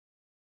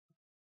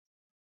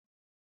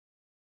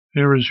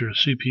Here is your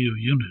CPU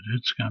unit.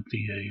 It's got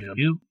the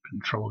ALU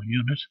control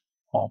unit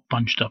all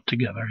bunched up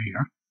together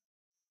here.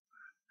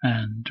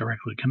 And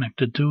directly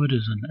connected to it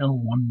is an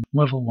L1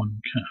 level 1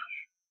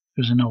 cache.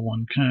 There's an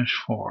L1 cache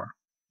for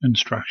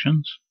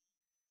instructions.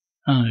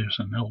 And there's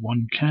an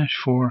L1 cache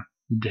for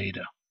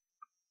data.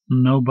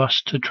 No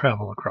bus to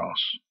travel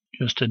across,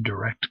 just a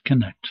direct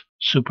connect,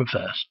 super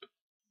fast.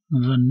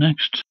 The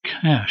next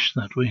cache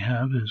that we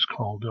have is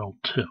called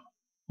L2,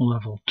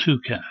 level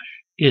 2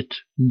 cache. It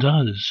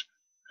does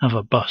have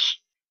a bus,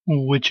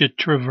 which it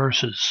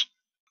traverses,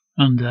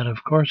 and that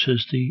of course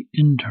is the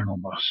internal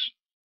bus.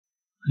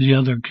 The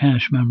other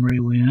cache memory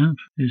we have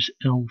is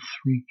L3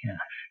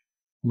 cache,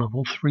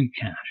 level 3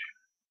 cache.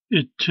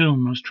 It too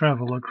must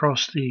travel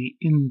across the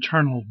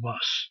internal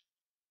bus.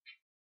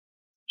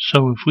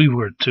 So if we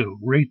were to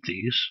rate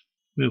these,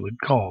 we would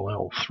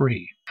call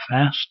L3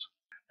 fast,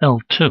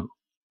 L2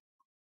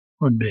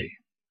 would be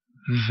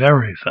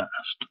very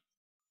fast,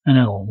 and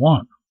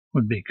L1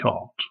 would be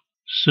called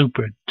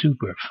super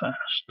duper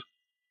fast.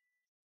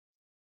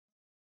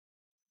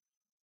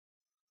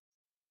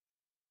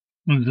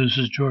 This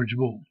is George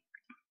Boole.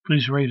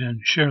 Please rate and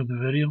share the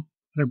video.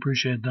 I'd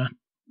appreciate that.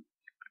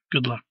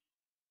 Good luck.